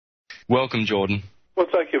Welcome, Jordan. Well,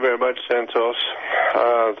 thank you very much, Santos.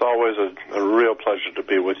 It's always a real pleasure to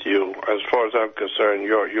be with you. As far as I'm concerned,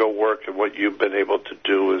 your work and what you've been able to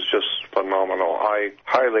do is just phenomenal. I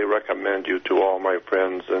highly recommend you to all my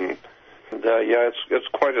friends. And it's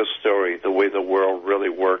quite a story, the way the world really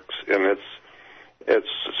works. And it's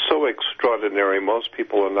so extraordinary. Most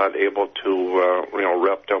people are not able to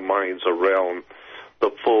wrap their minds around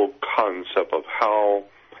the full concept of how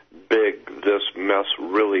big this mess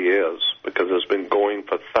really is, because it's been going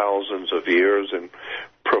for thousands of years and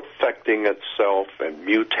perfecting itself and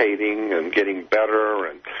mutating and getting better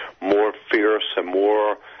and more fierce and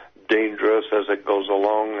more dangerous as it goes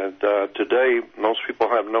along. And today, most people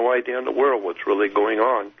have no idea in the world what's really going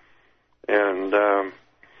on. And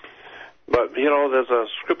but there's a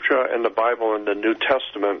scripture in the Bible in the New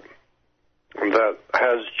Testament that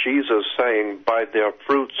has Jesus saying, "By their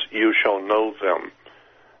fruits you shall know them."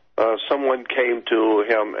 Someone came to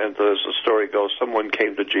him, and as the story goes, someone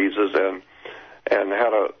came to Jesus and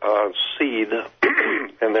had a seed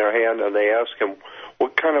in their hand, and they asked him,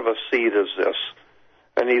 "What kind of a seed is this?"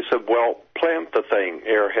 And he said, "Well, plant the thing,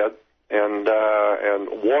 airhead, and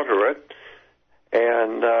water it,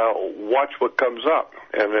 and watch what comes up.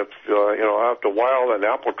 And if after a while an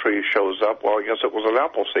apple tree shows up, well, I guess it was an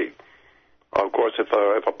apple seed. Of course, if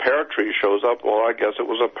a pear tree shows up, well, I guess it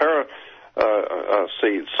was a pear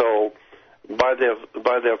seed. So by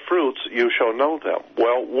their fruits you shall know them."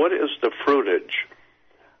 Well, what is the fruitage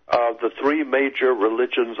of the three major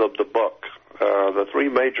religions of the book? The three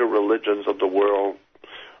major religions of the world,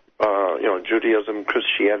 Judaism,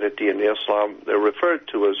 Christianity, and Islam, they're referred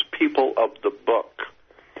to as people of the book,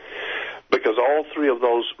 because all three of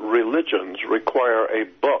those religions require a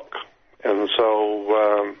book. And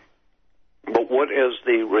so but what is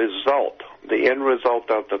the result, the end result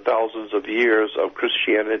of the thousands of years of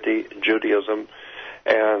Christianity, Judaism,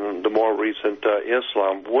 and the more recent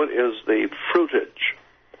Islam? What is the fruitage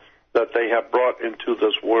that they have brought into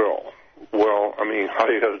this world? Well, I mean,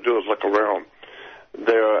 all you got to do is look around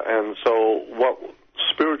there. And so what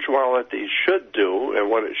spirituality should do, and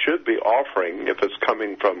what it should be offering, if it's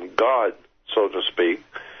coming from God, so to speak,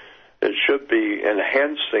 it should be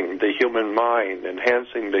enhancing the human mind,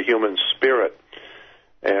 enhancing the human spirit,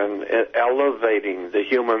 and elevating the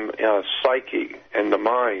human psyche and the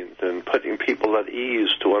mind, and putting people at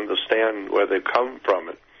ease to understand where they come from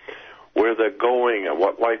and where they're going and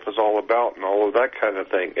what life is all about and all of that kind of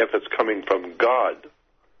thing, if it's coming from God,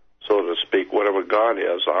 so to speak, whatever God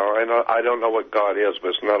is. I don't know what God is, but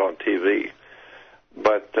it's not on TV.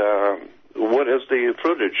 But what is the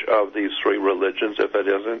fruitage of these three religions if it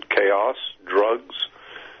isn't chaos, drugs,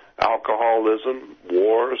 alcoholism,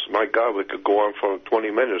 wars? My God, we could go on for 20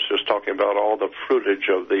 minutes just talking about all the fruitage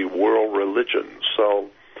of the world religions. So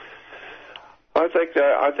I think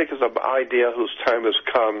it's an idea whose time has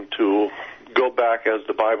come to go back, as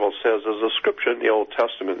the Bible says. There's a scripture in the Old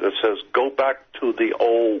Testament that says, "Go back to the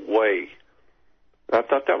old way." I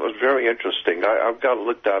thought that was very interesting. I've got to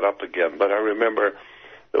look that up again, but I remember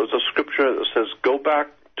there was a scripture that says, "Go back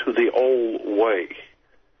to the old way."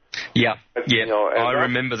 Yeah, I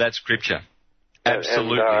remember that scripture.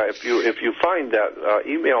 Absolutely. And if you find that,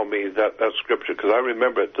 email me that scripture, because I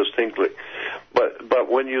remember it distinctly. But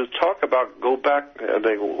when you talk about go back,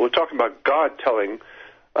 we're talking about God telling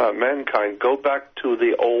mankind, go back to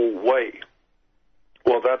the old way.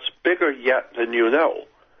 Well, that's bigger yet than you know,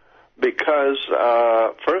 because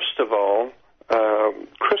first of all,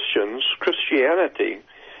 Christianity,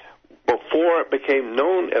 before it became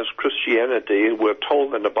known as Christianity, we're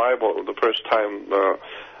told in the Bible the first time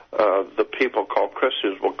the people called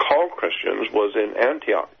Christians were called Christians was in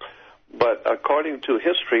Antioch. But according to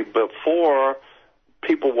history, before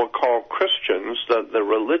people were called Christians, the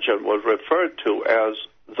religion was referred to as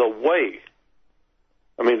the way.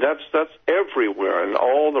 I mean, that's everywhere. In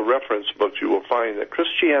all the reference books you will find that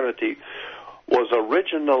Christianity was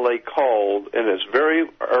originally called, in its very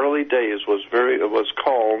early days, it was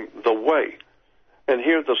called the way. And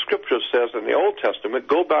here the scripture says in the Old Testament,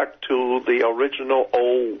 go back to the original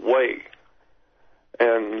old way.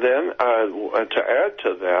 And then to add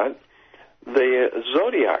to that, the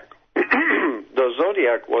zodiac. The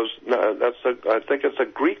zodiac was, I think it's a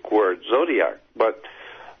Greek word, zodiac, but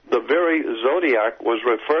the very zodiac was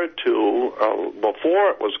referred to, before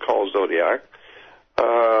it was called zodiac,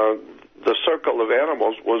 the circle of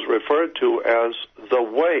animals was referred to as the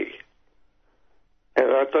way.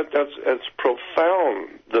 And I thought it's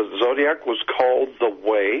profound. The zodiac was called the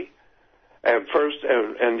way, and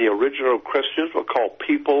the original Christians were called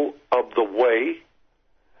people of the way.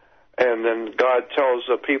 And then God tells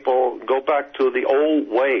the people, go back to the old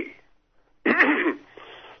way.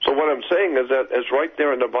 So what I'm saying is that it's right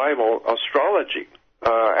there in the Bible. Astrology,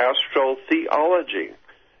 astrotheology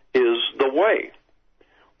is the way.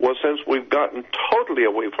 Well, since we've gotten totally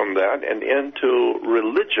away from that and into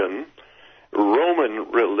religion,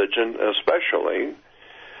 Roman religion especially,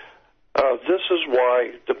 this is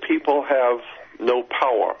why the people have no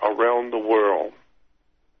power around the world.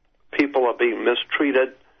 People are being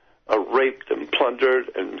mistreated, raped and plundered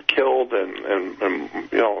and killed, and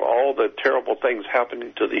all the terrible things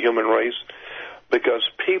happening to the human race, because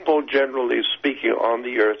people, generally speaking, on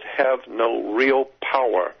the earth have no real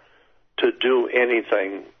power to do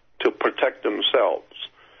anything to protect themselves.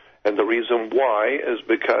 And the reason why is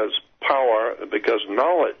because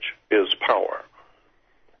knowledge is power.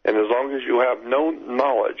 And as long as you have no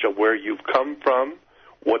knowledge of where you've come from,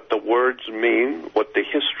 what the words mean, what the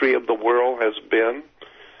history of the world has been,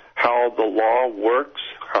 how the law works,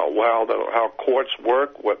 how courts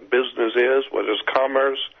work, what business is, what is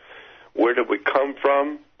commerce, where did we come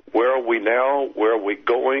from, where are we now, where are we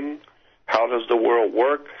going, how does the world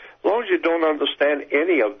work? As long as you don't understand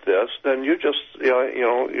any of this, then you just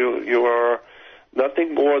you are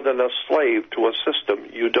nothing more than a slave to a system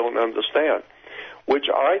you don't understand, which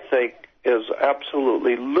I think is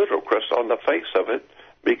absolutely ludicrous on the face of it,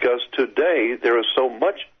 because today there is so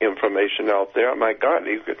much information out there. My God,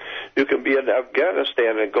 you can be in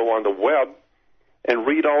Afghanistan and go on the web and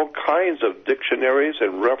read all kinds of dictionaries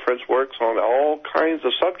and reference works on all kinds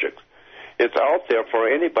of subjects. It's out there for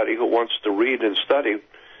anybody who wants to read and study.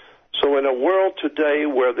 So in a world today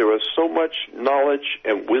where there is so much knowledge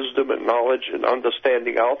and wisdom and knowledge and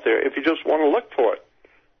understanding out there, if you just want to look for it,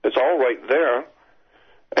 it's all right there.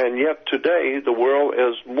 And yet today the world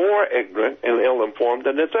is more ignorant and ill-informed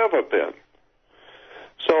than it's ever been.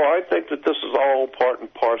 So I think that this is all part and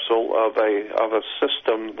parcel of a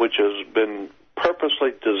system which has been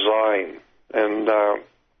purposely designed. And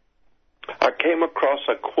I came across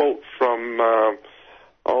a quote from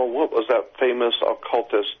what was that famous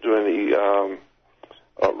occultist during the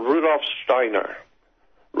Rudolf Steiner.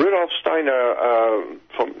 Rudolf Steiner,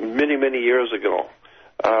 from many, many years ago,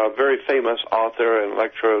 very famous author and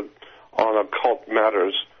lecturer on occult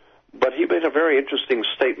matters. But he made a very interesting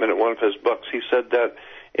statement in one of his books. He said that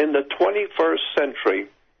in the 21st century,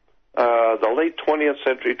 the late 20th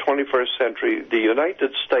century, 21st century, the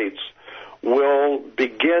United States will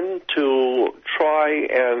begin to try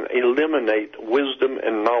and eliminate wisdom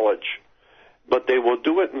and knowledge. But they will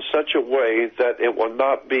do it in such a way that it will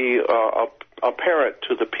not be apparent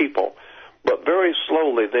to the people. But very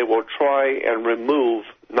slowly they will try and remove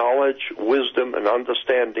knowledge, wisdom, and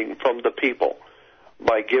understanding from the people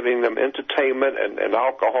by giving them entertainment and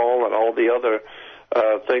alcohol and all the other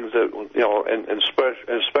things that, and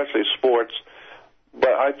especially sports.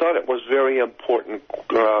 But I thought it was very important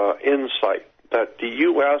insight that the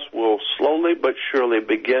U.S. will slowly but surely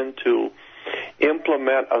begin to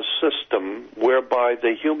implement a system whereby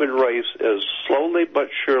the human race is slowly but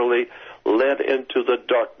surely led into the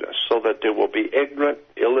darkness, so that they will be ignorant,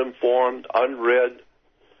 ill-informed, unread,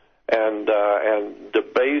 and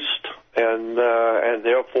debased, and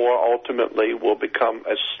therefore ultimately will become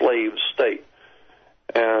a slave state.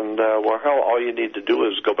 And all you need to do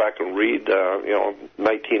is go back and read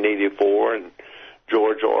 1984 and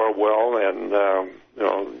George Orwell and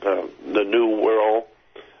the New World.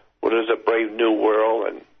 What is it, Brave New World,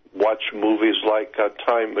 and watch movies like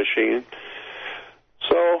Time Machine.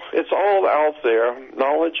 So it's all out there.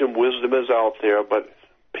 Knowledge and wisdom is out there, but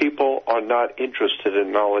people are not interested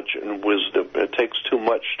in knowledge and wisdom. It takes too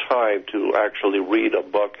much time to actually read a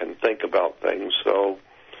book and think about things. So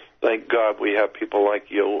thank God we have people like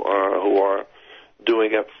you who are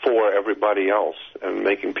doing it for everybody else and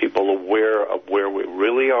making people aware of where we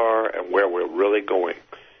really are and where we're really going.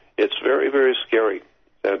 It's very, very scary.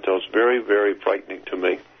 It's very, very frightening to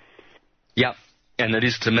me. Yep, and it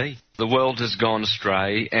is to me. The world has gone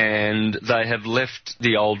astray, and they have left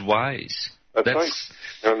the old ways. That's right.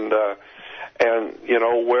 And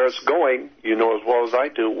where it's going, as well as I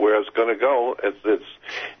do, where it's going to go.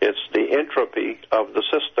 It's the entropy of the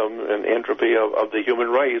system and entropy of the human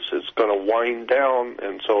race. It's going to wind down,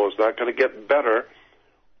 and so it's not going to get better.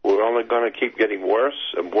 We're only going to keep getting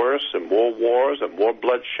worse and worse, and more wars and more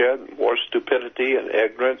bloodshed and more stupidity and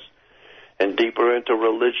ignorance, and deeper into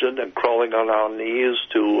religion and crawling on our knees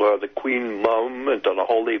to the Queen Mum and to the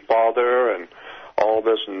Holy Father and all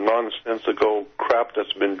this nonsensical crap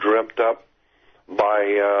that's been dreamt up by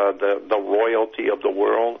the royalty of the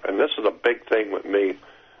world. And this is a big thing with me,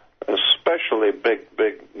 especially big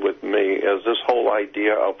with me, is this whole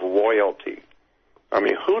idea of royalty. I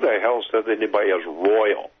mean, who the hell says anybody is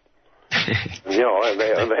royal? And they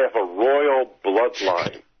have a royal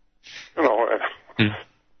bloodline. you know.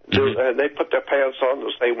 And they put their pants on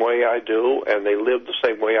the same way I do, and they live the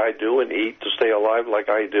same way I do, and eat to stay alive like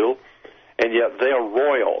I do. And yet they're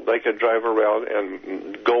royal. They can drive around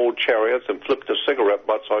in gold chariots and flip the cigarette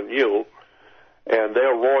butts on you, and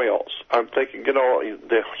they're royals. I'm thinking, you know,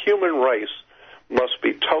 the human race must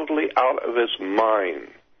be totally out of its mind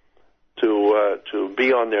to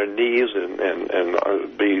be on their knees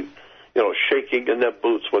and be, you know, shaking in their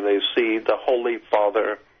boots when they see the Holy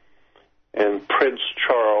Father and Prince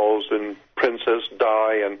Charles and Princess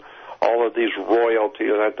Di and all of these royalty.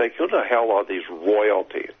 And I think, who the hell are these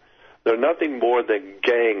royalty? They're nothing more than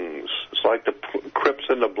gangs. It's like the Crips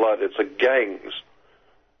and the Blood. It's a gangs.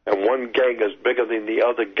 And one gang is bigger than the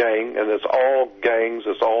other gang, and it's all gangs,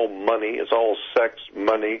 it's all money, it's all sex,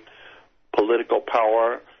 money, political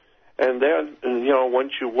power. And then, you know,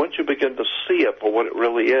 once you begin to see it for what it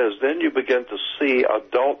really is, then you begin to see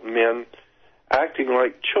adult men acting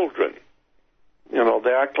like children. You know,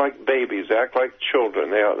 they act like babies, they act like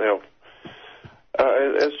children.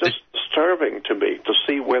 It's just disturbing to me to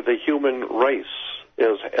see where the human race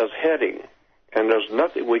is heading, and there's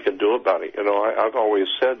nothing we can do about it. You know, I've always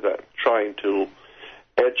said that trying to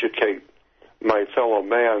educate my fellow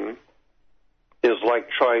man is like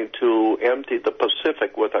trying to empty the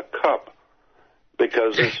Pacific with a cup,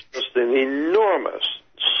 because it's just an enormous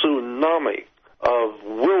tsunami of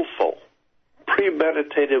willful,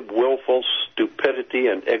 premeditated, willful stupidity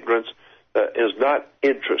and ignorance that is not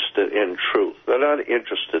interested in truth. They're not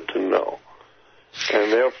interested to know.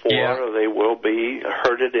 And therefore, they will be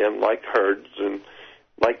herded in like herds and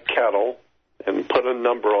like cattle and put a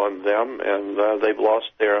number on them, and they've lost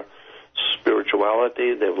their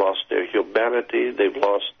spirituality, they've lost their humanity, they've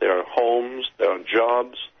lost their homes, their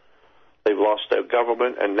jobs, they've lost their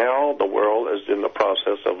government, and now the world is in the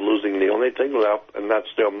process of losing the only thing left, and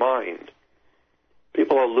that's their mind.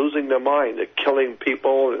 People are losing their mind. They're killing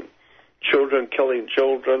people, and children killing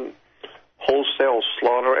children, wholesale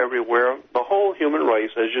slaughter everywhere. The whole human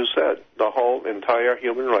race, as you said, the whole entire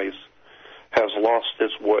human race has lost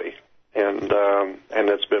its way, and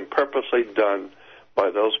it's been purposely done by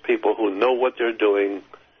those people who know what they're doing,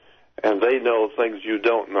 and they know things you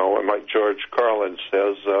don't know. And like George Carlin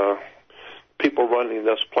says, people running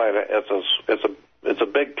this planet, it's a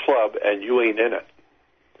big club, and you ain't in it.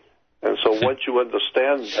 And so once you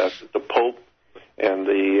understand that, the Pope and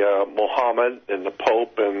the Muhammad and the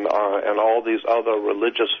Pope and all these other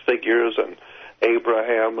religious figures and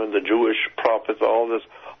Abraham and the Jewish prophets, all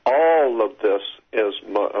of this is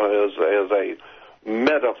a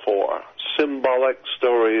metaphor, symbolic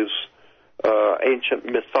stories, ancient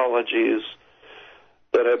mythologies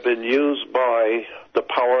that have been used by the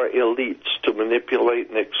power elites to manipulate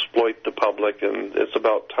and exploit the public, and it's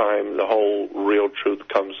about time the whole real truth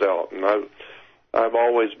comes out. And I've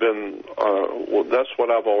always been, that's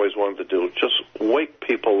what I've always wanted to do, just wake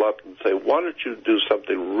people up and say, why don't you do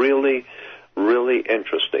something really, really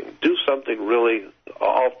interesting? Do something really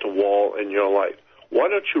off the wall in your life. Why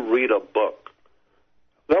don't you read a book?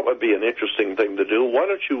 That would be an interesting thing to do. Why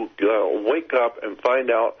don't you wake up and find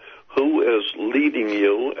out who is leading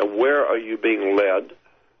you and where are you being led?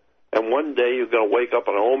 And one day you're going to wake up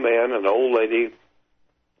an old man and an old lady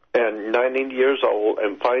and 90 years old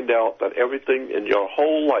and find out that everything in your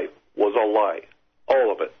whole life was a lie,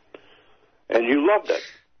 all of it. And you loved it.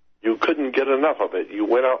 You couldn't get enough of it. You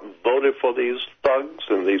went out and voted for these thugs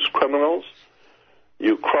and these criminals.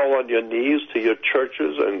 You crawl on your knees to your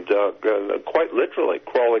churches and quite literally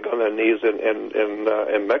crawling on their knees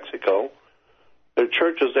in Mexico. There are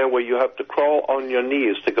churches there where you have to crawl on your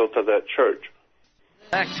knees to go to that church.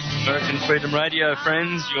 Back to American Freedom Radio,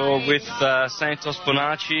 friends. You're with Santos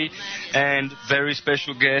Bonacci and very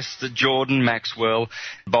special guest Jordan Maxwell.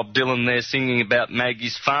 Bob Dylan there singing about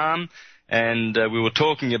Maggie's Farm, and we were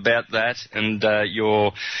talking about that and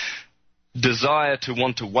your desire to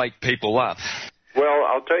want to wake people up. Well,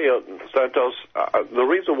 I'll tell you, Santos, the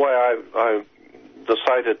reason why I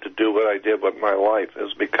decided to do what I did with my life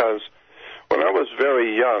is because when I was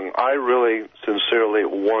very young, I really sincerely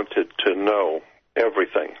wanted to know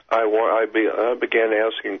everything. I began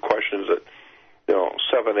asking questions at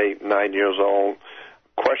 7, 8, 9 years old,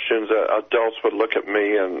 questions that adults would look at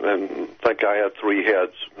me and think I had 3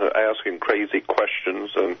 heads, asking crazy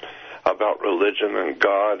questions and about religion and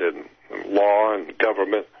God and law and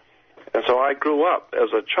government. And so I grew up as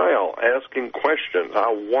a child asking questions.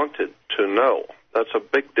 I wanted to know. That's a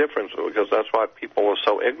big difference because that's why people are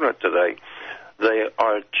so ignorant today. They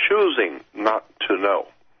are choosing not to know.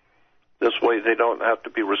 This way they don't have to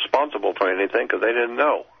be responsible for anything because they didn't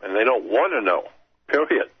know, and they don't want to know,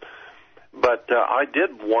 period. But I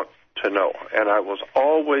did want to know. And I was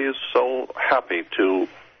always so happy to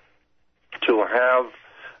have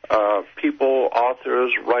people,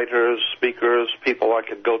 authors, writers, speakers, people I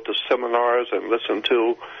could go to seminars and listen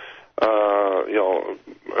to,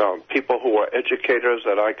 people who were educators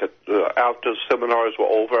that I could, after seminars were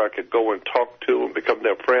over, I could go and talk to and become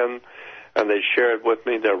their friend. And they shared with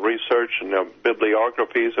me their research and their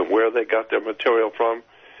bibliographies and where they got their material from.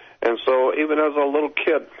 And so even as a little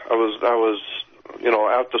kid, I was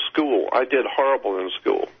after school, I did horrible in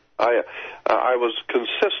school. I was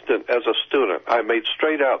consistent as a student. I made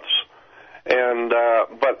straight F's. And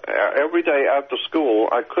but every day after school,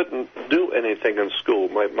 I couldn't do anything in school.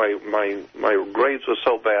 My grades were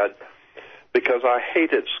so bad because I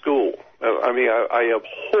hated school. I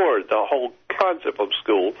abhorred the whole concept of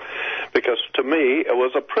school because to me it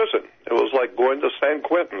was a prison. It was like going to San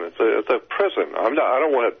Quentin. It's a prison. I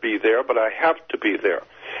don't want to be there, but I have to be there,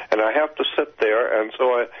 and I have to sit there. And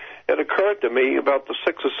so it occurred to me about the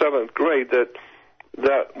 6th or 7th grade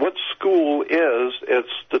that what school is, it's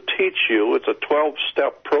to teach you. It's a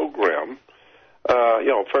 12-step program.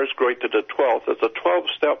 First grade to the 12th. It's a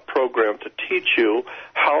 12-step program to teach you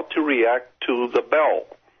how to react to the bell.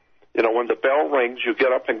 When the bell rings, you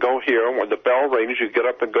get up and go here. And when the bell rings, you get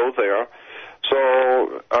up and go there.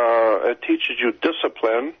 So it teaches you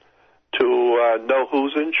discipline to know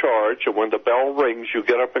who's in charge. And when the bell rings, you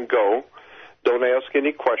get up and go. Don't ask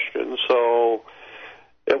any questions. So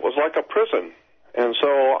it was like a prison. And so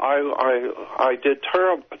I did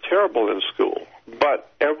terrible in school.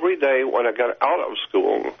 But every day when I got out of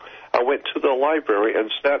school, I went to the library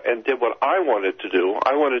and sat and did what I wanted to do.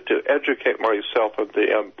 I wanted to educate myself on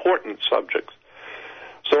the important subjects.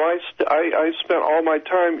 So I spent all my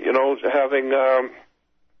time,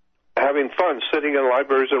 having fun, sitting in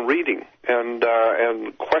libraries and reading and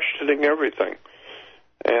questioning everything.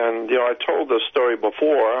 And, I told this story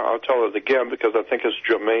before. I'll tell it again because I think it's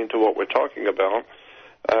germane to what we're talking about.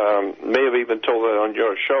 May have even told it on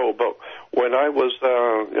your show, but when I was,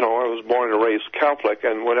 I was born and raised Catholic,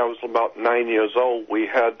 and when I was about 9 years old, we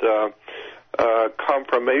had a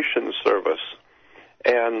confirmation service,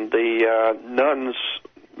 and the nuns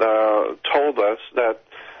told us that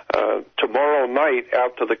tomorrow night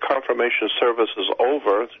after the confirmation service is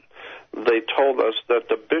over, they told us that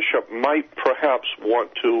the bishop might perhaps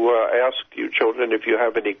want to ask you children if you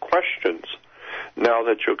have any questions now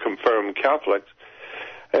that you're confirmed Catholics.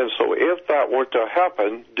 And so if that were to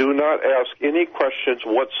happen, do not ask any questions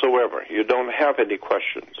whatsoever. You don't have any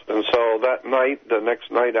questions. And so that night, the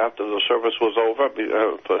next night after the service was over,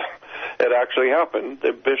 it actually happened.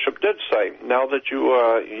 The bishop did say, now that you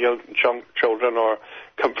young children are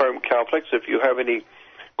confirmed Catholics, if you have any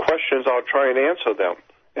questions, I'll try and answer them.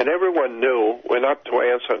 And everyone knew we're not to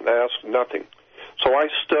ask nothing. So I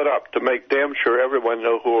stood up to make damn sure everyone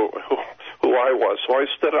knew who I was. So I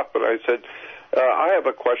stood up and I said, I have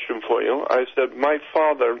a question for you. I said, my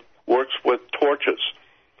father works with torches.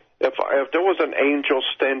 If there was an angel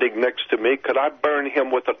standing next to me, could I burn him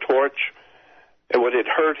with a torch? And would it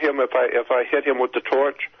hurt him if I hit him with the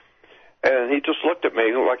torch? And he just looked at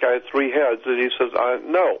me like I had 3 heads, and he says,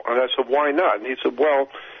 no. And I said, why not? And he said, well,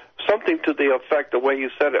 something to the effect, the way he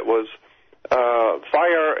said it was,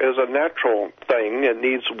 fire is a natural thing. It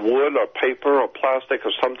needs wood or paper or plastic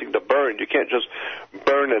or something to burn. You can't just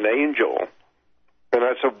burn an angel. And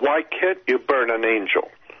I said, why can't you burn an angel?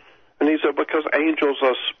 And he said, because angels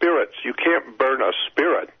are spirits. You can't burn a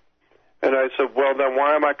spirit. And I said, well, then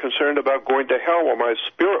why am I concerned about going to hell where my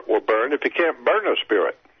spirit will burn if you can't burn a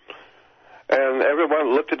spirit? And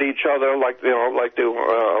everyone looked at each other like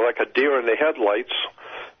a deer in the headlights.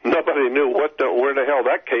 Nobody knew where the hell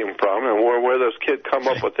that came from and where this kid come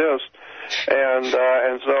up with this. And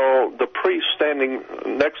so the priest standing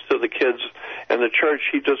next to the kids in the church,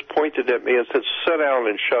 he just pointed at me and said, sit down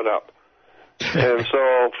and shut up. And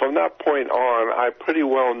so from that point on, I pretty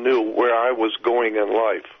well knew where I was going in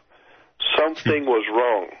life. Something was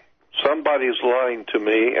wrong. Somebody's lying to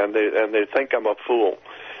me, and they think I'm a fool.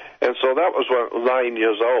 And so that was when 9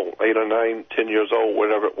 years old, 8 or 9, 10 years old,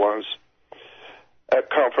 whatever it was, at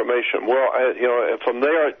confirmation. Well, from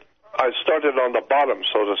there, I started on the bottom,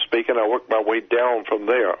 so to speak, and I worked my way down from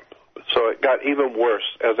there. So it got even worse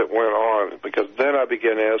as it went on, because then I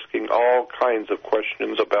began asking all kinds of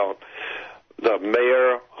questions about the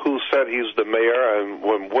mayor, who said he's the mayor,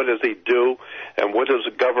 and what does he do, and what is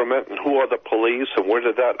the government, and who are the police, and where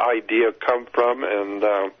did that idea come from, and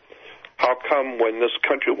how come when this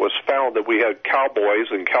country was founded we had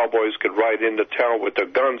cowboys, and cowboys could ride into town with their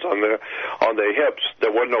guns on their hips?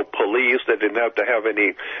 There were no police. They didn't have to have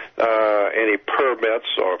any permits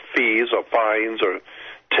or fees or fines or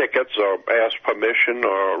tickets or ask permission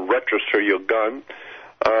or register your gun.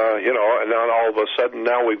 And then all of a sudden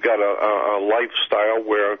now we've got a lifestyle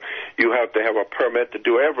where you have to have a permit to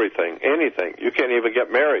do everything, anything. You can't even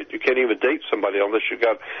get married. You can't even date somebody unless you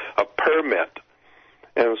got a permit.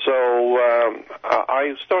 And so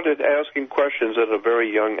I started asking questions at a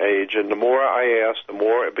very young age, and the more I asked, the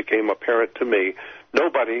more it became apparent to me,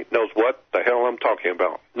 nobody knows what the hell I'm talking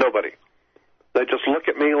about. Nobody. They just look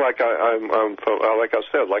at me like I'm like I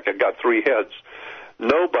said, like I got three heads.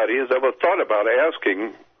 Nobody has ever thought about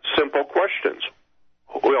asking simple questions.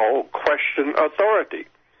 Question authority.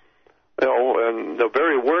 And the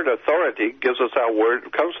very word authority gives us our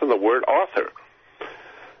word, comes from the word author.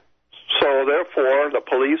 So therefore, the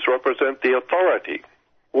police represent the authority.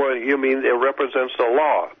 Well, you mean it represents the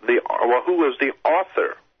law. Who is the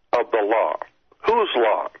author of the law? Whose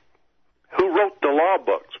law? Who wrote the law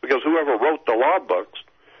books? Because whoever wrote the law books,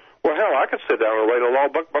 well, hell, I could sit down and write a law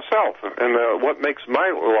book myself. And what makes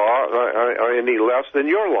my law any less than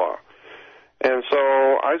your law? And so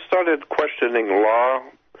I started questioning law,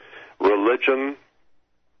 religion,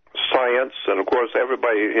 science, and of course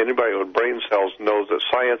anybody with brain cells knows that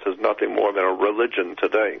science is nothing more than a religion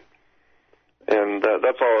today. And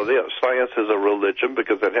that's all it is. Science is a religion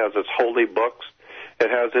because it has its holy books,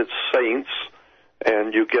 it has its saints,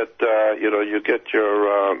 and you get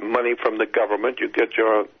your money from the government, you get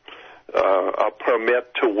your a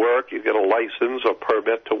permit to work, you get a license or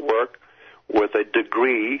permit to work with a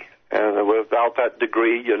degree, and without that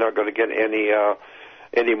degree, you're not going to get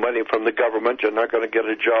any money from the government. You're not going to get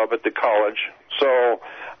a job at the college. So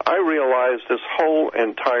I realized this whole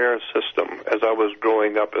entire system, as I was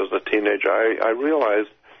growing up as a teenager, I realized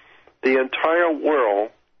the entire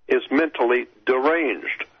world is mentally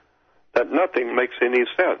deranged, that nothing makes any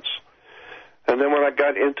sense. And then when I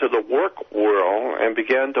got into the work world and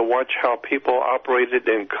began to watch how people operated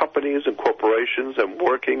in companies and corporations and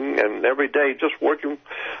working and every day, just working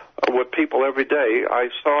with people every day, I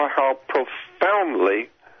saw how profoundly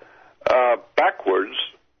backwards,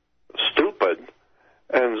 stupid,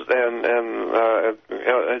 and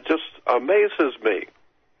it just amazes me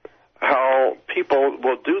how people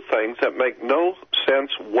will do things that make no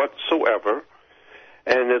sense whatsoever.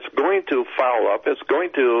 And it's going to foul up. It's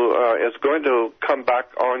going to come back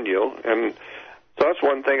on you. And so that's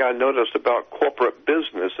one thing I noticed about corporate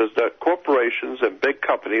business is that corporations and big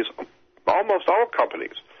companies, almost all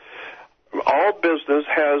companies, all business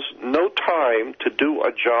has no time to do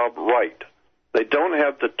a job right. They don't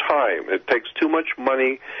have the time. It takes too much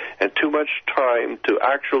money and too much time to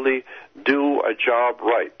actually do a job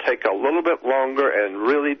right. Take a little bit longer and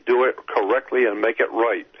really do it correctly and make it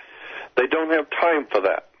right. They don't have time for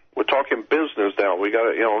that. We're talking business now. We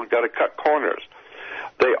got to cut corners.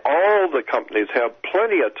 All the companies have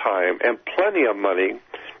plenty of time and plenty of money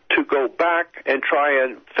to go back and try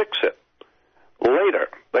and fix it later.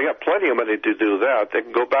 They got plenty of money to do that. They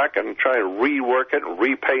can go back and try and rework it and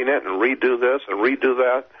repaint it and redo this and redo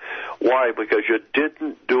that. Why? Because you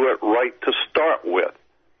didn't do it right to start with.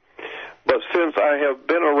 But since I have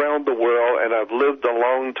been around the world and I've lived a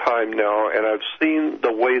long time now and I've seen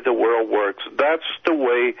the way the world works, that's the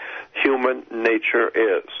way human nature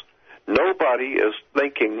is. Nobody is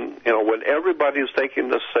thinking, when everybody's thinking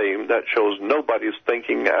the same, that shows nobody's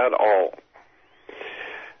thinking at all.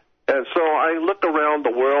 And so I look around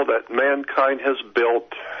the world that mankind has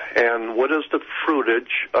built, and what is the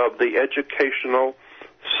fruitage of the educational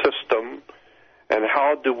system, and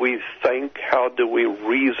how do we think, how do we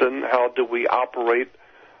reason, how do we operate?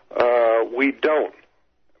 We don't.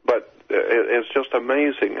 But it's just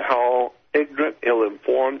amazing how ignorant,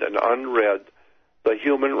 ill-informed, and unread the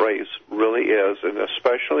human race really is, and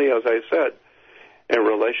especially, as I said, in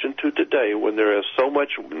relation to today when there is so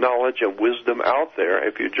much knowledge and wisdom out there,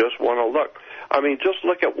 if you just want to look. I mean, just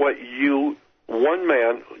look at what you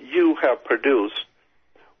have produced,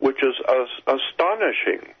 which is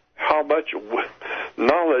astonishing how much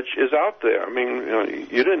knowledge is out there. I mean,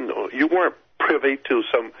 you weren't privy to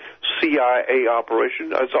some CIA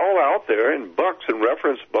operation. It's all out there in books and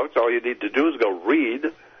reference books. All you need to do is go read.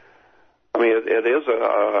 I mean, it is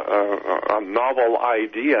a novel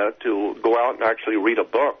idea to go out and actually read a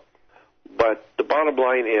book. But the bottom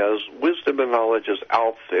line is wisdom and knowledge is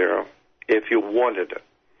out there if you wanted it.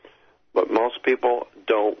 But most people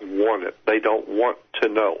don't want it. They don't want to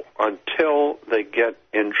know until they get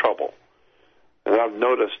in trouble. And I've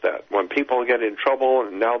noticed that when people get in trouble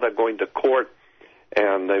and now they're going to court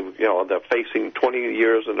and they're facing 20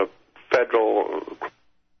 years in a federal.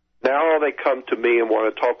 Now they come to me and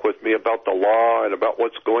want to talk with me about the law and about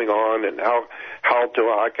what's going on and how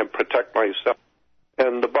I can protect myself.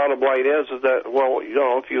 And the bottom line is that, well, you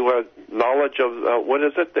know, if you have knowledge of, what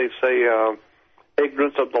is it? They say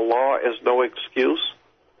ignorance of the law is no excuse.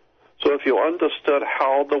 So if you understood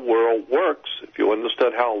how the world works, if you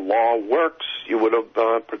understood how law works, you would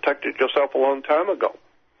have protected yourself a long time ago.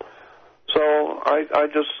 So I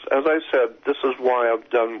just, as I said, this is why I've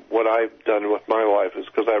done what I've done with my life, is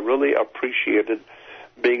because I really appreciated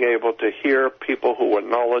being able to hear people who were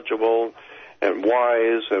knowledgeable and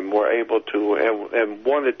wise and were able to, and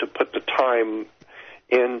wanted to put the time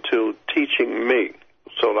into teaching me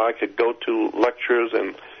so that I could go to lectures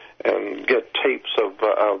and get tapes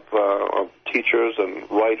of teachers and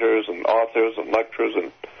writers and authors and lecturers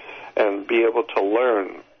and be able to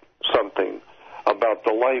learn something about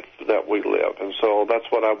the life that we live. And so that's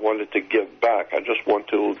what I wanted to give back. I just want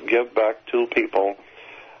to give back to people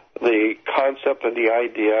the concept and the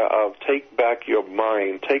idea of take back your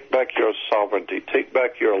mind, take back your sovereignty, take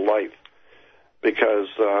back your life. Because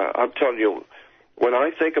I'm telling you, when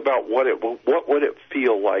I think about what would it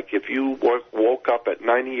feel like if you woke up at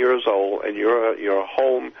 90 years old and you're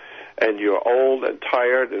home and you're old and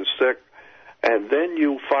tired and sick, and then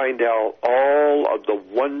you find out all of the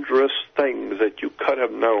wondrous things that you could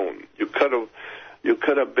have known. You could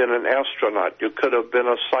have been an astronaut. You could have been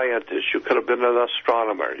a scientist. You could have been an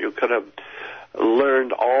astronomer. You could have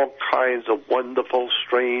learned all kinds of wonderful,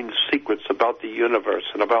 strange secrets about the universe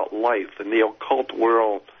and about life and the occult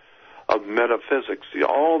world of metaphysics,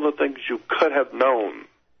 all the things you could have known.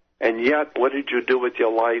 And yet, what did you do with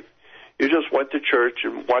your life? You just went to church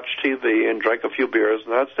and watched TV and drank a few beers,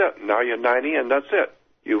 and that's it. Now you're 90, and that's it.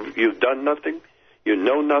 You've done nothing. You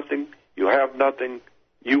know nothing. You have nothing.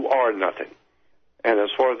 You are nothing. And as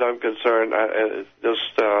far as I'm concerned,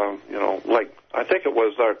 like I think it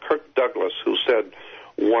was Kirk Douglas who said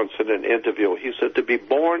once in an interview, he said, to be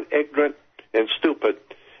born ignorant and stupid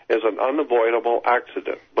is an unavoidable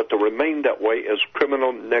accident, but to remain that way is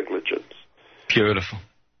criminal negligence. Beautiful.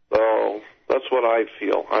 So that's what I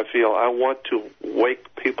feel. I feel I want to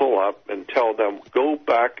wake people up and tell them, go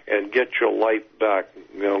back and get your life back.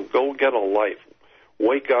 You know, go get a life.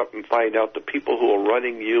 Wake up and find out the people who are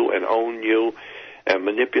running you and own you and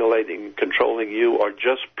manipulating, controlling you are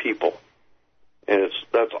just people. And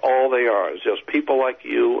that's all they are, is just people like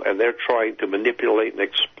you, and they're trying to manipulate and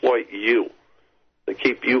exploit you. They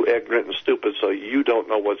keep you ignorant and stupid so you don't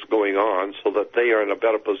know what's going on, so that they are in a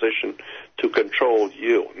better position to control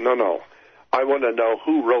you. No. I want to know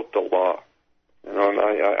who wrote the law. You know, and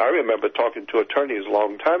I remember talking to attorneys a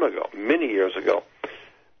long time ago, many years ago,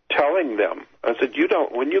 telling them, I said,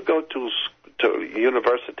 when you go to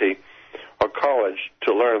university or college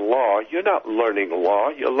to learn law, you're not learning law,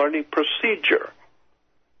 you're learning procedure.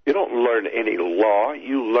 You don't learn any law,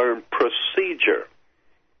 you learn procedure.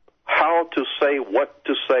 How to say, what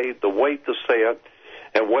to say, the way to say it,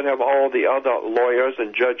 and what have all the other lawyers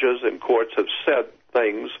and judges and courts have said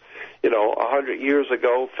things, 100 years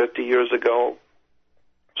ago, 50 years ago.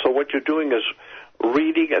 So what you're doing is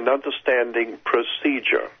reading and understanding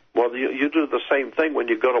procedure. Well, you do the same thing when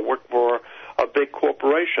you go to work for a big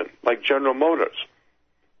corporation like General Motors.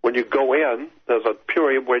 When you go in, there's a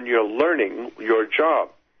period when you're learning your job.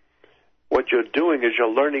 What you're doing is you're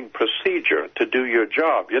learning procedure to do your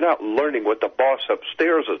job. You're not learning what the boss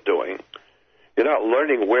upstairs is doing. You're not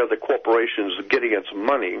learning where the corporation is getting its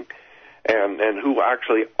money and who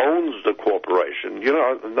actually owns the corporation.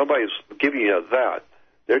 Nobody's giving you that.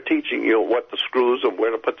 They're teaching you what the screws and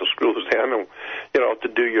where to put the screws in and, to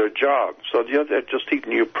do your job. So they're just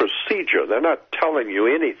teaching you procedure. They're not telling you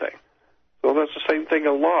anything. So that's the same thing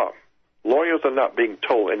in law. Lawyers are not being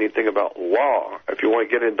told anything about law. If you want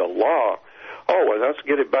to get into law, let's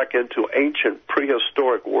get it back into ancient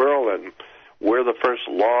prehistoric world and where the first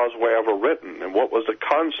laws were ever written and what was the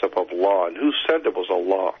concept of law and who said there was a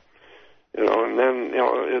law. And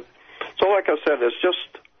then, so like I said, it's just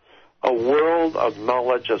a world of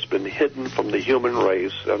knowledge that's been hidden from the human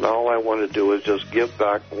race, and all I want to do is just give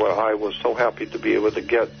back what I was so happy to be able to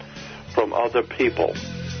get from other people.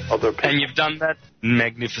 And you've done that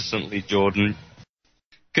magnificently, Jordan.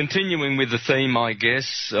 Continuing with the theme, I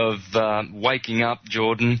guess, of waking up,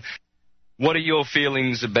 Jordan, what are your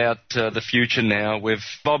feelings about the future now? We've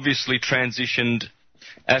obviously transitioned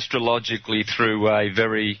astrologically through a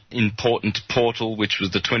very important portal, which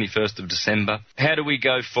was the 21st of December. How do we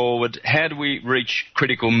go forward? How do we reach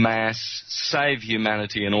critical mass, save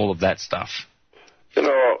humanity, and all of that stuff?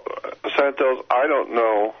 Santos, I don't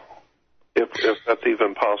know if that's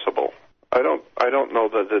even possible. I don't know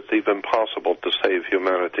that it's even possible to save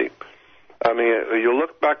humanity. I mean, you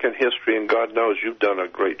look back in history, and God knows you've done a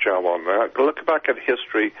great job on that. Look back at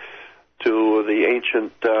history to the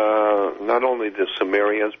ancient, not only the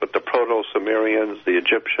Sumerians, but the Proto-Sumerians, the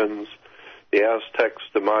Egyptians, the Aztecs,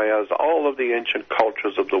 the Mayas, all of the ancient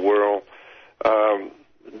cultures of the world.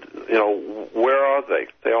 Where are they?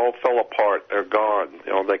 They all fell apart. They're gone.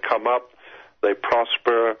 They come up, they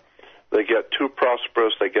prosper, they get too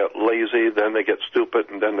prosperous, they get lazy, then they get stupid,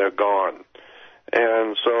 and then they're gone.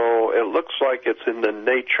 And so it looks like it's in the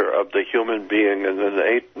nature of the human being and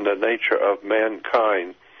in the nature of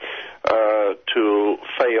mankind to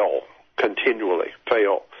fail, continually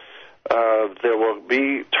fail. There will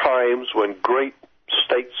be times when great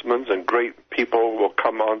statesmen and great people will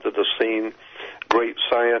come onto the scene, great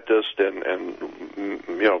scientists and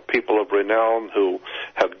people of renown who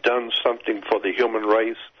have done something for the human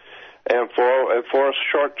race, and for a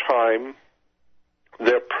short time,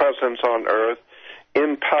 their presence on Earth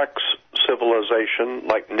impacts civilization,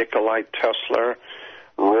 like Nikolai Tesla,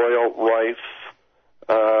 Royal Rife,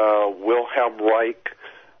 Wilhelm Reich,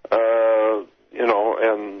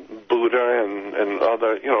 and Buddha and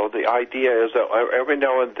other. The idea is that every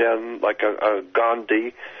now and then, like a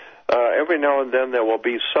Gandhi, every now and then there will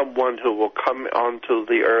be someone who will come onto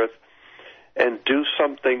the Earth and do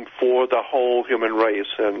something for the whole human race,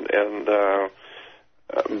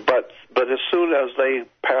 but as soon as they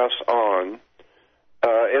pass on,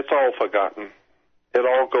 it's all forgotten. It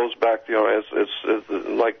all goes back. It's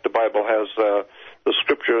like the Bible has the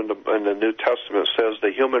scripture in the New Testament says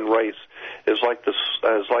the human race is like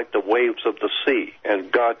the waves of the sea,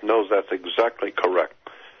 and God knows that's exactly correct.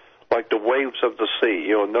 Like the waves of the sea.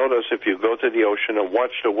 You'll notice if you go to the ocean and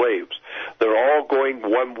watch the waves, they're all going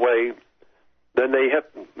one way. Then they hit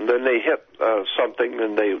something,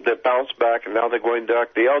 and they bounce back, and now they're going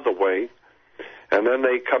back the other way, and then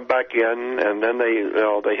they come back in, and then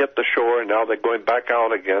they hit the shore, and now they're going back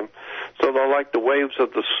out again. So they're like the waves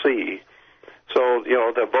of the sea. So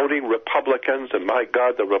they're voting Republicans, and my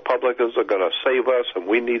God, the Republicans are going to save us, and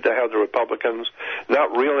we need to have the Republicans.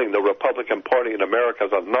 Not reeling the Republican Party in America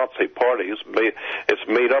as a Nazi party. It's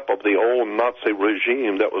made up of the old Nazi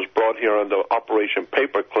regime that was brought here under Operation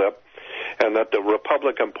Paperclip. And that the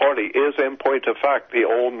Republican Party is, in point of fact, the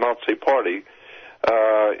old Nazi Party.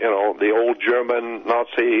 The old German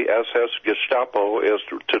Nazi SS Gestapo is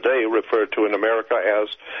today referred to in America as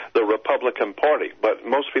the Republican Party. But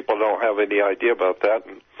most people don't have any idea about that,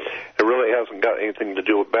 and it really hasn't got anything to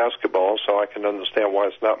do with basketball, so I can understand why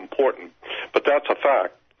it's not important. But that's a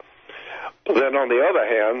fact. But then on the other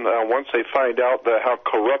hand, once they find out how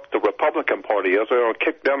corrupt the Republican Party is, they're going to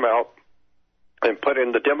kick them out and put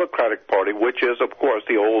in the Democratic Party, which is, of course,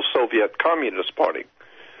 the old Soviet Communist Party.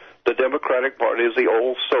 The Democratic Party is the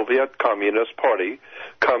old Soviet Communist Party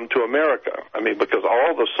come to America. Because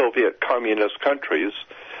all the Soviet communist countries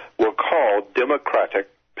were called democratic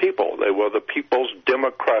people. They were the People's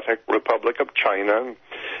Democratic Republic of China,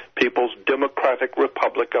 People's Democratic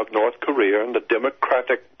Republic of North Korea, and the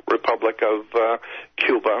Democratic Republic of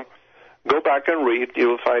Cuba. Go back and read.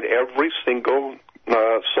 You'll find every single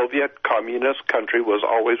Soviet communist country was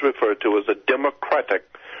always referred to as a democratic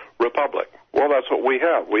republic. Well, that's what we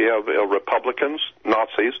have. We have Republicans,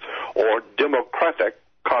 Nazis, or democratic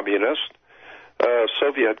communists,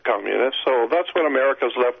 Soviet communists. So that's what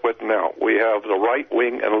America's left with now. We have the right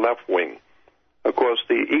wing and left wing. Of course,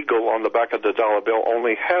 the eagle on the back of the dollar bill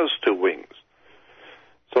only has two wings.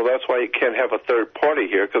 So that's why you can't have a third party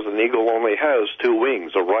here, because an eagle only has two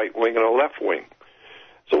wings, a right wing and a left wing.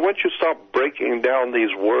 So once you start breaking down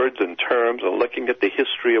these words and terms and looking at the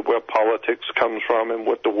history of where politics comes from and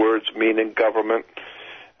what the words mean in government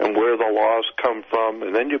and where the laws come from,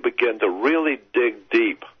 and then you begin to really dig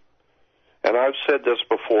deep. And I've said this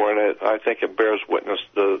before, and I think it bears witness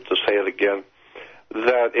to say it again,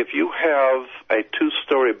 that if you have a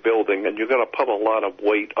two-story building and you're going to put a lot of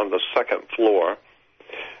weight on the second floor,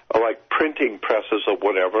 like printing presses or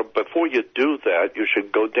whatever, before you do that, you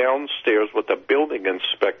should go downstairs with the building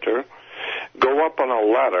inspector, go up on a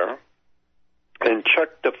ladder, and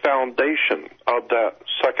check the foundation of that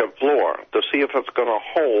second floor to see if it's going to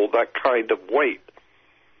hold that kind of weight.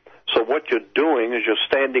 So what you're doing is you're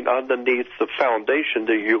standing underneath the foundation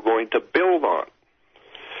that you're going to build on.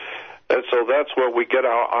 And so that's where we get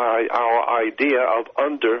our idea of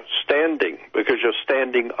understanding, because you're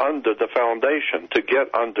standing under the foundation to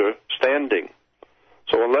get understanding.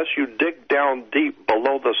 So unless you dig down deep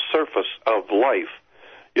below the surface of life,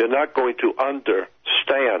 you're not going to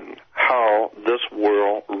understand how this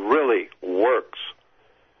world really works.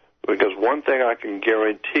 Because one thing I can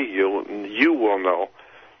guarantee you, and you will know,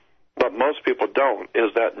 but most people don't,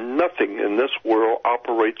 is that nothing in this world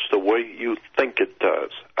operates the way you think it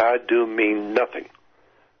does. I do mean nothing.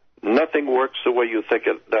 Nothing works the way you think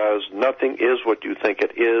it does. Nothing is what you think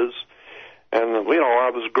it is. And, you know,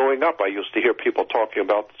 I was growing up, I used to hear people talking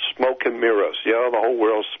about smoke and mirrors. Yeah, the whole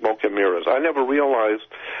world's smoke and mirrors. I never realized,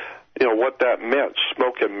 you know, what that meant,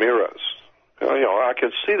 smoke and mirrors. You know, I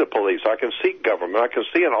can see the police. I can see government. I can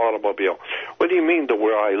see an automobile. What do you mean the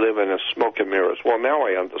where I live in is smoke and mirrors? Well, now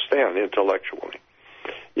I understand intellectually.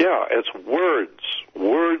 Yeah, it's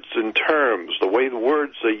words and terms, the way the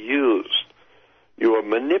words are used. You are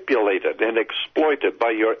manipulated and exploited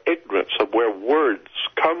by your ignorance of where words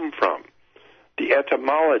come from, the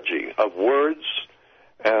etymology of words,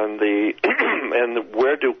 and the and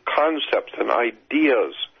where do concepts and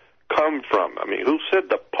ideas come from. I mean, who said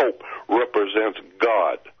the Pope represents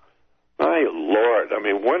God? My Lord, I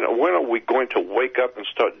mean, when are we going to wake up and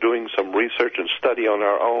start doing some research and study on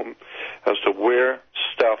our own as to where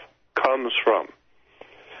stuff comes from?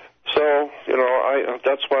 So, you know,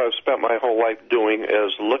 that's what I've spent my whole life doing,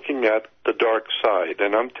 is looking at the dark side.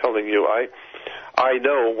 And I'm telling you, I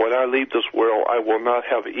know when I leave this world, I will not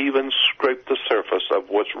have even scraped the surface of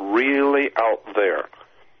what's really out there.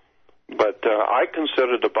 But I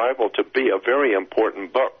consider the Bible to be a very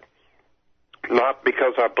important book, not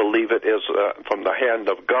because I believe it is from the hand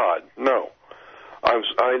of God. No,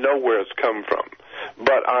 I know where it's come from.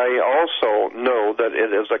 But I also know that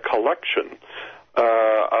it is a collection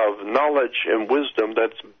of knowledge and wisdom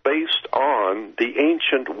that's based on the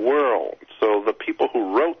ancient world. So the people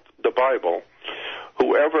who wrote the Bible,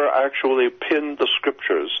 whoever actually penned the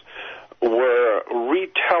scriptures, were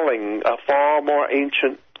retelling a far more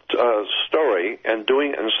ancient story and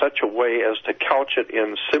doing it in such a way as to couch it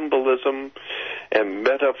in symbolism and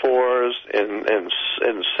metaphors and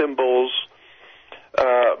symbols.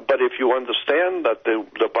 But if you understand that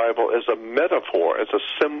the Bible is a metaphor, it's a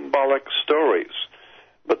symbolic stories,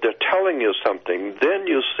 but they're telling you something, then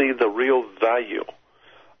you see the real value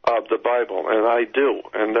of the Bible, and I do,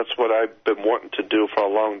 and that's what I've been wanting to do for a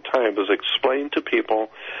long time, is explain to people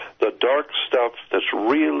the dark stuff that's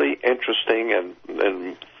really interesting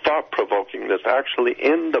and thought-provoking that's actually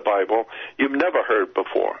in the Bible you've never heard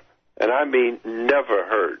before, and I mean never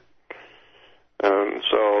heard. And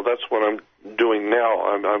so that's what I'm doing now.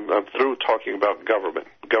 I'm through talking about government.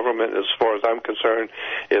 Government, as far as I'm concerned,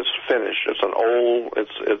 is finished. It's an old,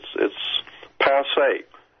 it's passé.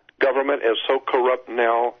 Government is so corrupt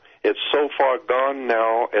now. It's so far gone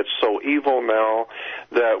now. It's so evil now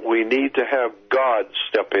that we need to have God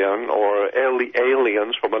step in, or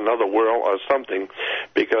aliens from another world or something,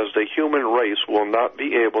 because the human race will not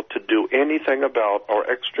be able to do anything about or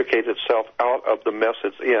extricate itself out of the mess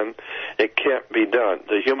it's in. It can't be done.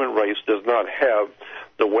 The human race does not have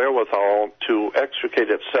the wherewithal to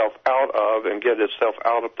extricate itself out of and get itself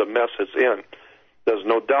out of the mess it's in. There's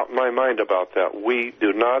no doubt in my mind about that. We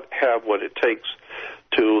do not have what it takes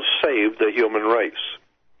to save the human race.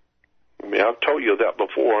 I mean, I've told you that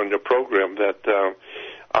before on the program, that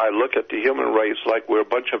I look at the human race like we're a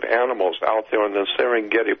bunch of animals out there in the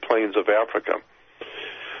Serengeti plains of Africa.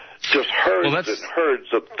 Just herds and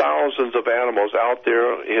herds of thousands of animals out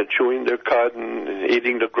there chewing their cud and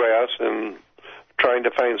eating the grass and trying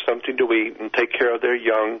to find something to eat and take care of their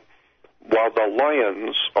young, while the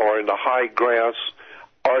lions are in the high grass,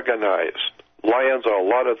 organized. Lions are a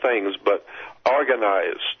lot of things, but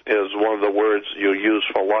organized is one of the words you use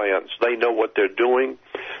for lions. They know what they're doing.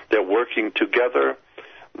 They're working together.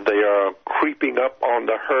 They are creeping up on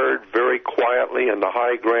the herd very quietly in the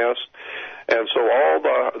high grass. And so all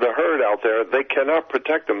the herd out there, they cannot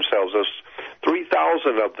protect themselves. There's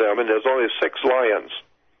 3,000 of them, and there's only 6 lions.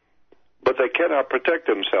 But they cannot protect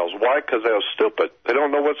themselves. Why? Because they're stupid. They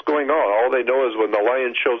don't know what's going on. All they know is when the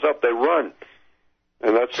lion shows up, they run.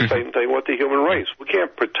 And that's the same thing with the human race. We can't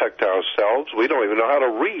protect ourselves. We don't even know how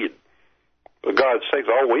to read. For God's sakes,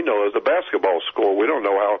 all we know is the basketball score. We don't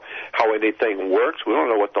know how anything works. We don't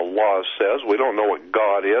know what the law says. We don't know what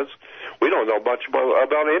God is. We don't know much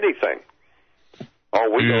about anything. All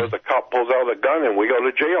we know is the cop pulls out a gun and we go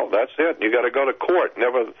to jail. That's it. You got to go to court.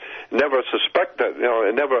 Never suspect that. You know,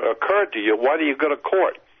 it never occurred to you. Why do you go to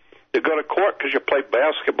court? You go to court because you play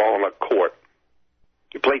basketball on a court.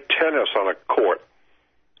 You play tennis on a court.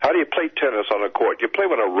 How do you play tennis on a court? You play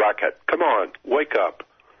with a racket. Come on, wake up.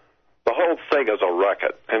 The whole thing is a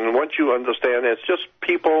racket. And once you understand, it's just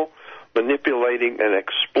people manipulating and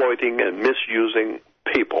exploiting and misusing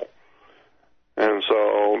people. And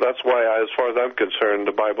so that's why, as far as I'm concerned,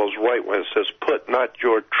 the Bible's right when it says, put not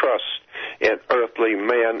your trust in earthly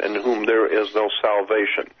man in whom there is no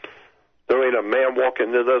salvation. There ain't a man walking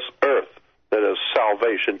into this earth that is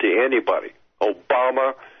salvation to anybody.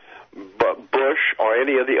 Obama, Bush, or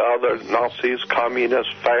any of the other Nazis,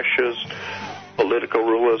 communists, fascists, political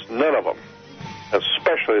rulers, none of them,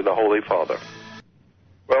 especially the Holy Father.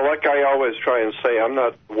 Well, like I always try and say, I'm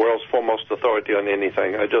not the world's foremost authority on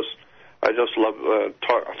anything. I just love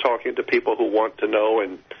talking to people who want to know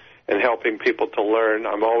and helping people to learn.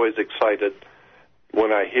 I'm always excited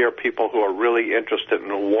when I hear people who are really interested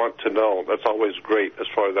and want to know. That's always great as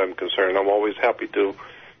far as I'm concerned. I'm always happy to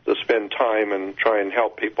spend time and try and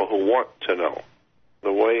help people who want to know.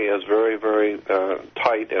 The way is very, very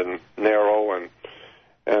tight and narrow, and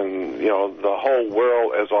you know, the whole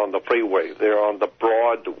world is on the freeway. They're on the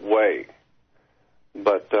broad way.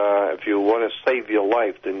 But if you want to save your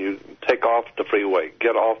life, then you take off the freeway,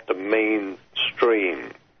 get off the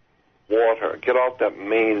mainstream water, get off that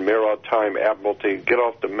main maritime admiralty, get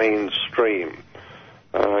off the mainstream,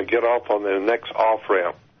 get off on the next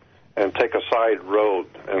off-ramp, and take a side road.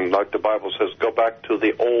 And like the Bible says, go back to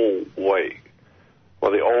the old way.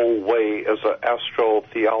 Well, the old way is the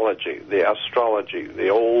astrotheology, the astrology, the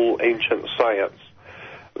old ancient science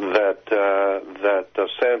that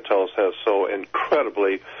Santos has so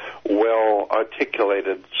incredibly well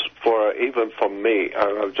articulated even for me.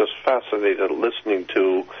 I'm just fascinated listening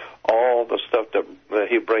to all the stuff that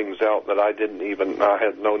he brings out that I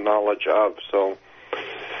had no knowledge of. So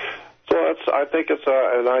I think it's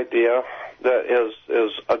an idea that is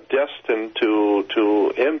destined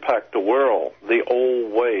to impact the world, the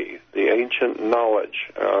old way, the ancient knowledge,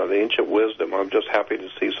 the ancient wisdom. I'm just happy to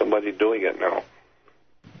see somebody doing it now.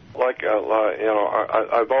 Like,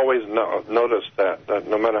 I've always noticed that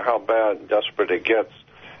no matter how bad and desperate it gets,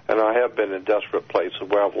 and I have been in desperate places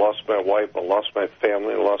where I've lost my wife, I lost my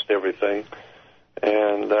family, lost everything,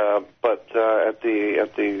 and but at the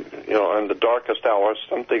in the darkest hours,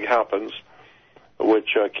 something happens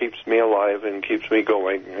which keeps me alive and keeps me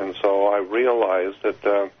going, and so I realize that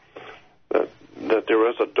there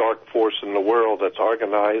is a dark force in the world that's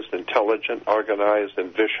organized, intelligent, organized,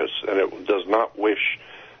 and vicious, and it does not wish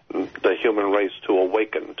the human race to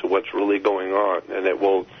awaken to what's really going on, and it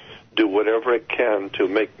will do whatever it can to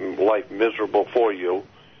make life miserable for you,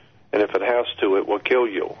 and if it has to, it will kill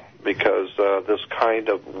you, because this kind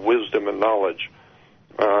of wisdom and knowledge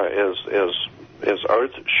is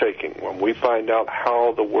earth-shaking. When we find out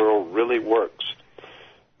how the world really works,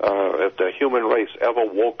 if the human race ever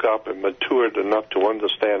woke up and matured enough to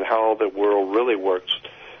understand how the world really works,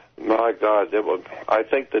 my God, I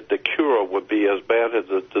think that the cure would be as bad as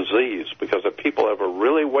the disease, because if people ever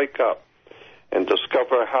really wake up and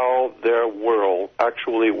discover how their world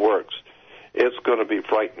actually works, it's going to be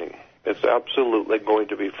frightening. It's absolutely going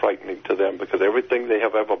to be frightening to them, because everything they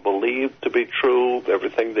have ever believed to be true,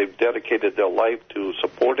 everything they've dedicated their life to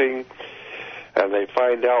supporting, and they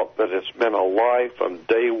find out that it's been a lie from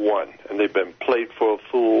day one, and they've been played for a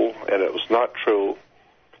fool, and it was not true.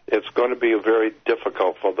 It's going to be very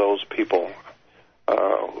difficult for those people.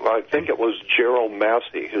 I think it was Gerald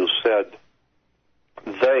Massey who said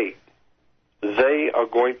they are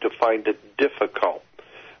going to find it difficult,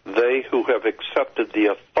 they who have accepted the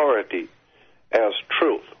authority as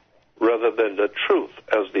truth rather than the truth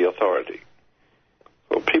as the authority.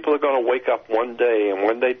 So people are going to wake up one day, and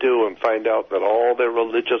when they do and find out that all their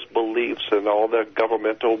religious beliefs and all their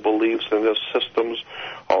governmental beliefs and their systems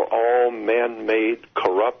are all man-made,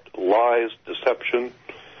 corrupt, lies, deception,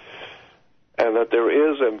 and that there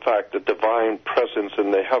is, in fact, a divine presence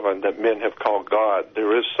in the heaven that men have called God.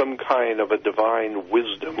 There is some kind of a divine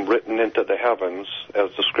wisdom written into the heavens,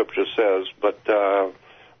 as the Scripture says, but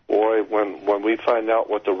boy, when we find out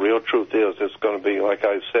what the real truth is, it's going to be, like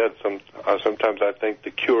I said, sometimes I think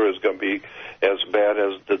the cure is going to be as bad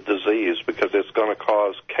as the disease, because it's going to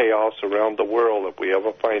cause chaos around the world if we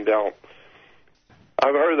ever find out.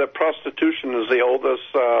 I've heard that prostitution is the oldest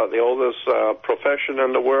profession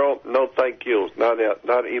in the world. No, thank you.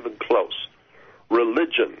 Not even close.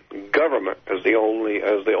 Religion, government is the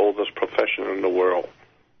oldest profession in the world.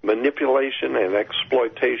 Manipulation and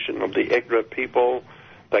exploitation of the ignorant people,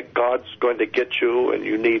 that God's going to get you, and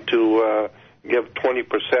you need to give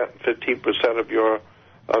 20%, 15%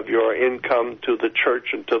 of your income to the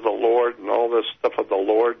church and to the Lord, and all this stuff of the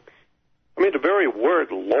Lord. I mean, the very word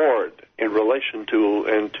 "Lord" in relation to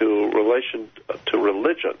religion,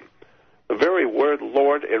 the very word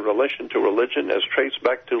 "Lord" in relation to religion is traced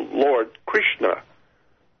back to Lord Krishna,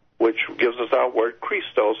 which gives us our word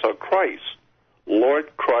Christos, or Christ.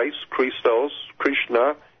 Lord, Christ, Christos,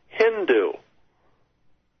 Krishna, Hindu.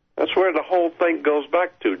 That's where the whole thing goes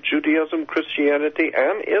back to. Judaism, Christianity,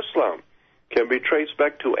 and Islam can be traced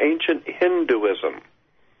back to ancient Hinduism.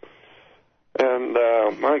 And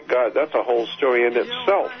my God, that's a whole story in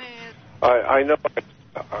itself. I know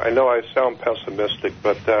I sound pessimistic,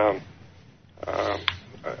 but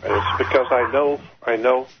it's because I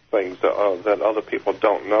know things that other people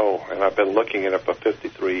don't know, and I've been looking at it for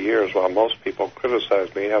 53 years, while most people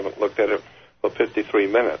criticize me haven't looked at it for 53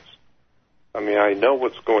 minutes. I mean, I know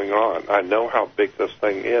what's going on. I know how big this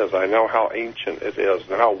thing is. I know how ancient it is,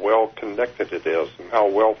 and how well connected it is, and how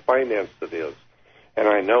well financed it is. And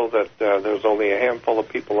I know that there's only a handful of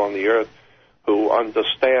people on the earth who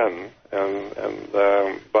understand,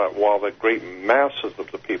 but while the great masses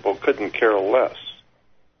of the people couldn't care less.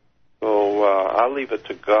 So I leave it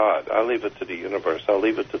to God. I leave it to the universe. I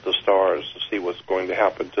leave it to the stars to see what's going to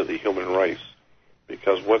happen to the human race.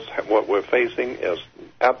 Because what we're facing is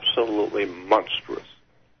absolutely monstrous.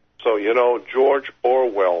 So, you know, George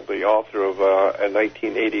Orwell, the author of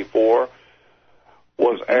 1984,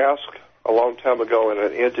 was asked a long time ago in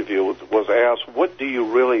an interview, was asked, what do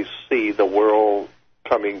you really see the world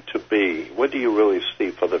coming to be? What do you really see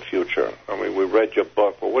for the future? I mean, we read your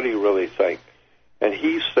book, but what do you really think? And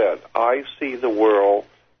he said, I see the world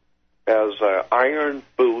as an iron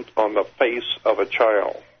boot on the face of a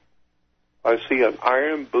child. I see an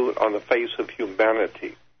iron boot on the face of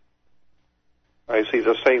humanity. I see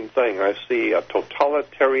the same thing. I see a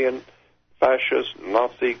totalitarian, fascist,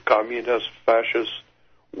 Nazi, communist, fascist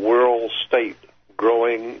world state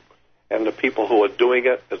growing, and the people who are doing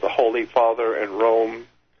it is the Holy Father in Rome,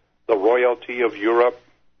 the royalty of Europe,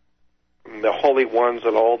 the holy ones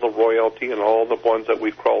and all the royalty and all the ones that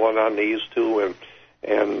we crawl on our knees to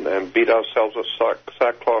and beat ourselves with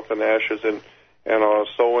sackcloth and ashes and are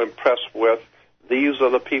so impressed with. These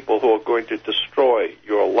are the people who are going to destroy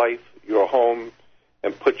your life, your home,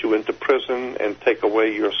 and put you into prison and take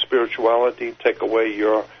away your spirituality, take away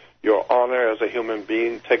your honor as a human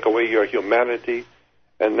being, take away your humanity,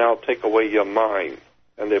 and now take away your mind.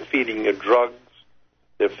 And they're feeding you drugs,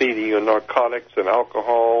 they're feeding you narcotics and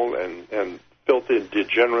alcohol and filthy,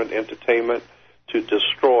 degenerate entertainment to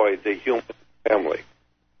destroy the human family.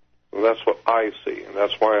 And that's what I see, and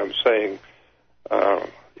that's why I'm saying,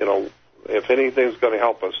 you know, if anything's going to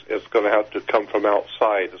help us, it's going to have to come from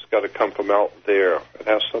outside. It's got to come from out there. It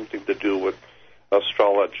has something to do with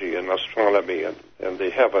astrology and astronomy and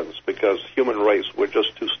the heavens, because human race, we're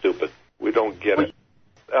just too stupid. We don't get it.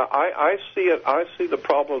 I see it. I see the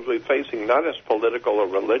problems we're facing not as political or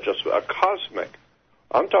religious, but cosmic.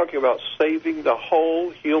 I'm talking about saving the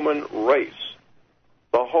whole human race,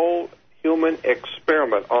 the whole human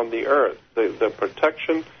experiment on the earth, the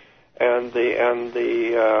protection and the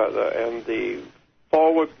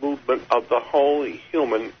forward movement of the whole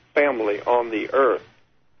human family on the earth.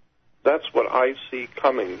 That's what I see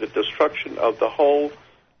coming, the destruction of the whole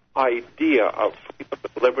idea of freedom,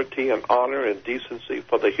 liberty, and honor and decency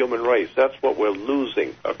for the human race. That's what we're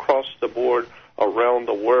losing across the board around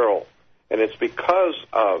the world. And it's because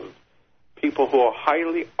of people who are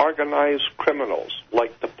highly organized criminals,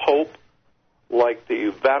 like the Pope, like the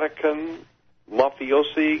Vatican,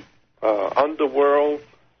 mafiosi, underworld,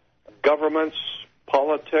 governments,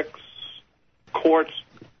 politics, courts,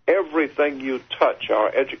 everything you touch,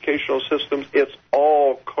 our educational systems, it's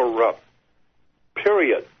all corrupt,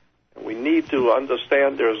 period. And we need to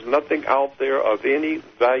understand there's nothing out there of any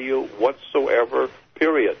value whatsoever,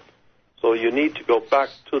 period. So you need to go back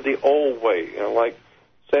to the old way, you know, like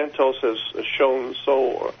Santos has shown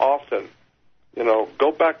so often. You know,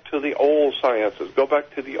 go back to the old sciences. Go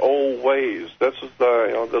back to the old ways. This is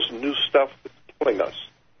this new stuff that's killing us.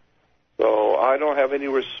 So I don't have any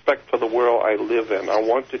respect for the world I live in. I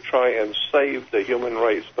want to try and save the human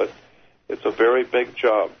race, but it's a very big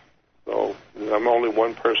job. So I'm only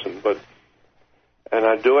one person, and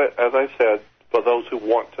I do it, as I said, for those who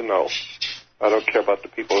want to know. I don't care about the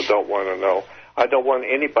people who don't want to know. I don't want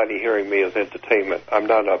anybody hearing me as entertainment. I'm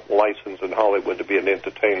not a license in Hollywood to be an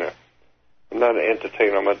entertainer. I'm not an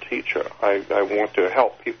entertainer. I'm a teacher. I want to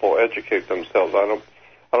help people educate themselves. I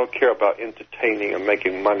don't care about entertaining and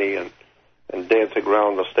making money and dancing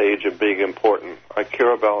around the stage and being important. I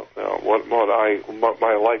care about what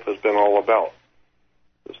my life has been all about.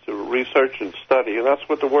 Is to research and study, and that's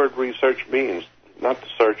what the word research means. Not to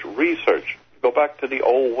search, research. Go back to the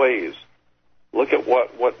old ways. Look at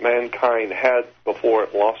what mankind had before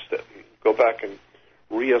it lost it. Go back and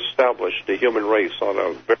reestablish the human race on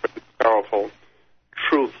a very powerful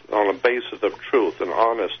truth, on a basis of truth and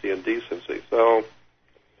honesty and decency. So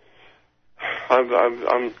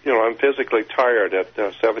I'm physically tired at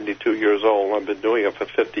 72 years old. I've been doing it for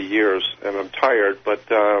 50 years, and I'm tired. But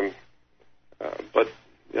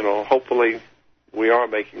hopefully we are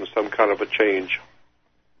making some kind of a change.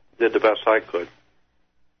 Did the best I could.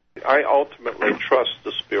 I ultimately trust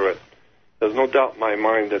the Spirit. There's no doubt in my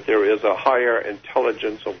mind that there is a higher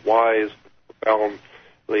intelligence, a wise,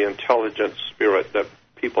 profoundly intelligent spirit that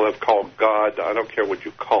people have called God. I don't care what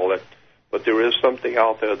you call it, but there is something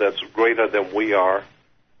out there that's greater than we are,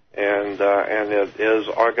 and it is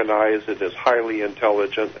organized. It is highly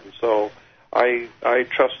intelligent, and so I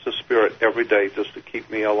trust the Spirit every day just to keep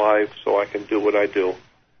me alive, so I can do what I do.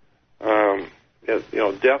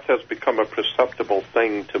 Death has become a perceptible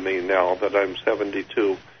thing to me now that I'm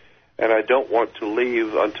 72, and I don't want to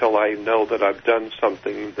leave until I know that I've done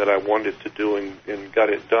something that I wanted to do and got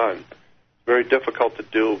it done. It's very difficult to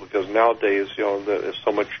do because nowadays, there's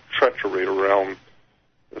so much treachery around,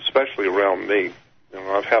 especially around me.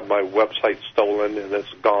 I've had my website stolen and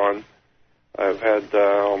it's gone. I've had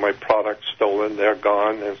all my products stolen; they're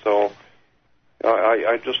gone, and so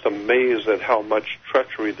I'm just amazed at how much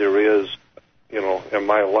treachery there is, in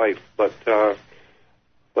my life. But then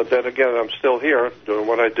again, I'm still here doing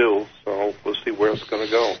what I do, so we'll see where it's going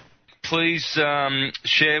to go. Please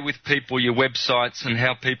share with people your websites and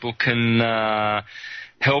how people can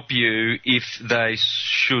help you if they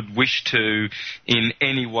should wish to in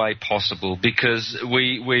any way possible, because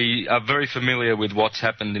we are very familiar with what's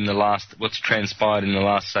happened what's transpired in the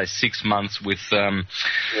last, say, 6 months with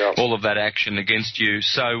all of that action against you.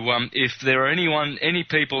 So if there are any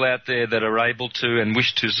people out there that are able to and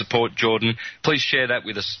wish to support Jordan, please share that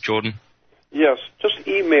with us, Jordan. Yes, just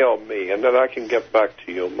email me, and then I can get back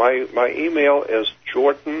to you. My email is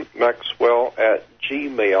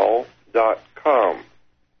jordanmaxwell@gmail.com.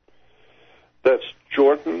 That's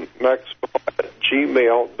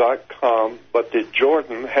jordanmaxwell@gmail.com, but the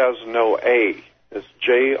Jordan has no A. It's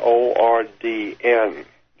Jordn,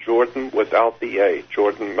 Jordan without the A.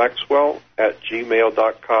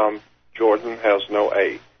 jordanmaxwell@gmail.com. Jordan has no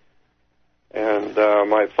A. And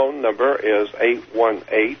my phone number is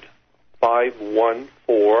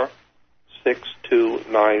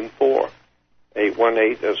 818-514-6294.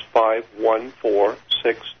 818 is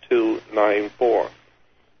 514-6294.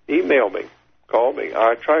 Email me. Call me.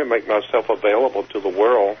 I try to make myself available to the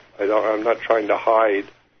world. I'm not trying to hide,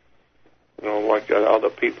 like other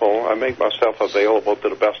people. I make myself available to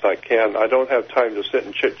the best I can. I don't have time to sit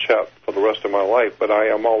and chit-chat for the rest of my life, but I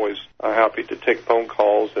am always happy to take phone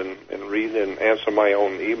calls and read and answer my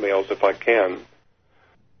own emails if I can.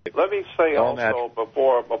 Let me say also,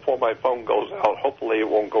 before my phone goes out, hopefully it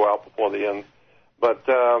won't go out before the end, but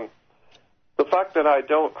the fact that I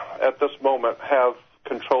don't, at this moment, have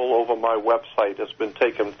control over my website has been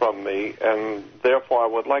taken from me, and therefore I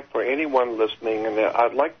would like for anyone listening, and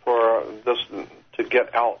I'd like for this to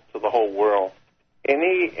get out to the whole world.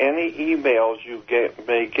 Any emails you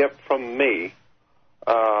may get from me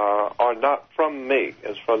are not from me.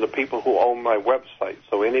 It's from the people who own my website.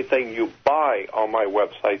 So anything you buy on my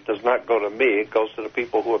website does not go to me. It goes to the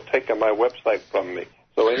people who have taken my website from me.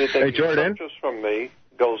 So anything you purchase from me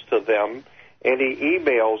goes to them. Any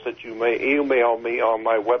emails that you may email me on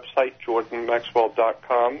my website,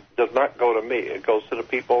 jordanmaxwell.com, does not go to me. It goes to the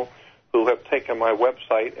people who have taken my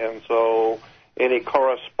website, and so any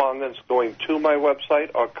correspondence going to my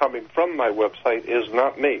website or coming from my website is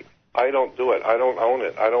not me. I don't do it. I don't own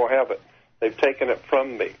it. I don't have it. They've taken it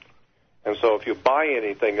from me. And so if you buy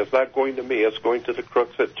anything, it's not going to me. It's going to the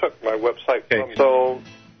crooks that took my website from me. So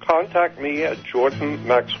contact me at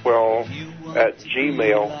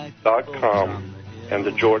jordanmaxwell@gmail.com, and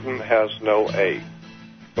the Jordan has no A.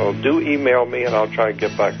 So do email me, and I'll try and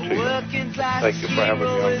get back to you. Thank you for having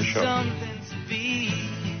me on the show.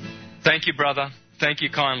 Thank you, brother. Thank you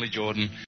kindly, Jordan.